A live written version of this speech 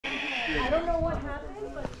I don't know what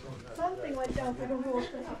happened, but something went down. I don't know what's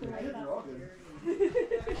happening right now.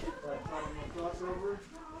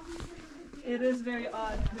 It is very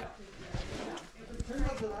odd.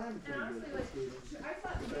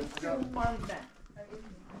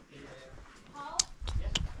 Paul, you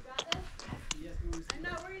got this? I'm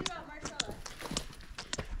not worried about Marcella.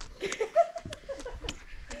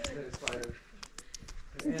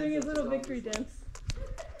 He's doing his little victory dance.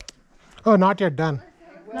 Oh, not yet done.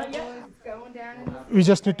 Not yet. We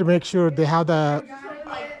just need to make sure they have the.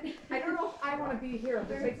 I don't know if I want to be here.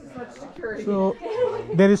 There makes as much security. So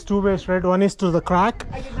there is two ways, right? One is through the crack.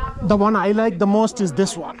 The one I like the most is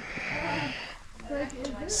this one.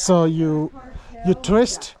 So you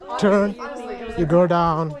twist, turn, you go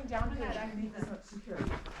down,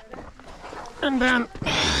 and then.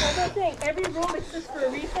 That's the thing. Every room exists for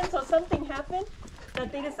a reason. So something happened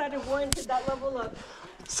that they decided warranted that level of.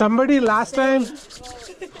 Somebody last time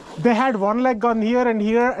they had one leg on here,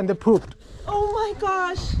 and they pooped. Oh my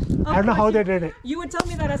gosh! I don't know how they did it. You would tell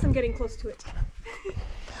me that as I'm getting close to it.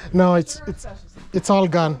 No, it's all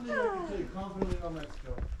gone.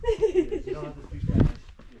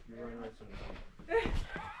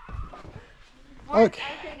 Okay.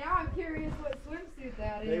 Okay, now I'm curious what swimsuit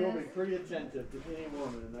that is. They will be pretty attentive to any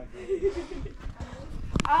woman in that case.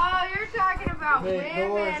 Oh, you're talking about Hey, women.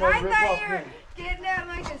 no worries, I I'll rip thought off you were men. getting at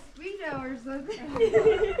like a Speedo or something.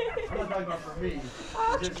 I'm not talking about for me.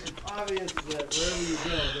 It's just obvious that wherever you go,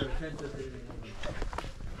 they're attentive to any woman.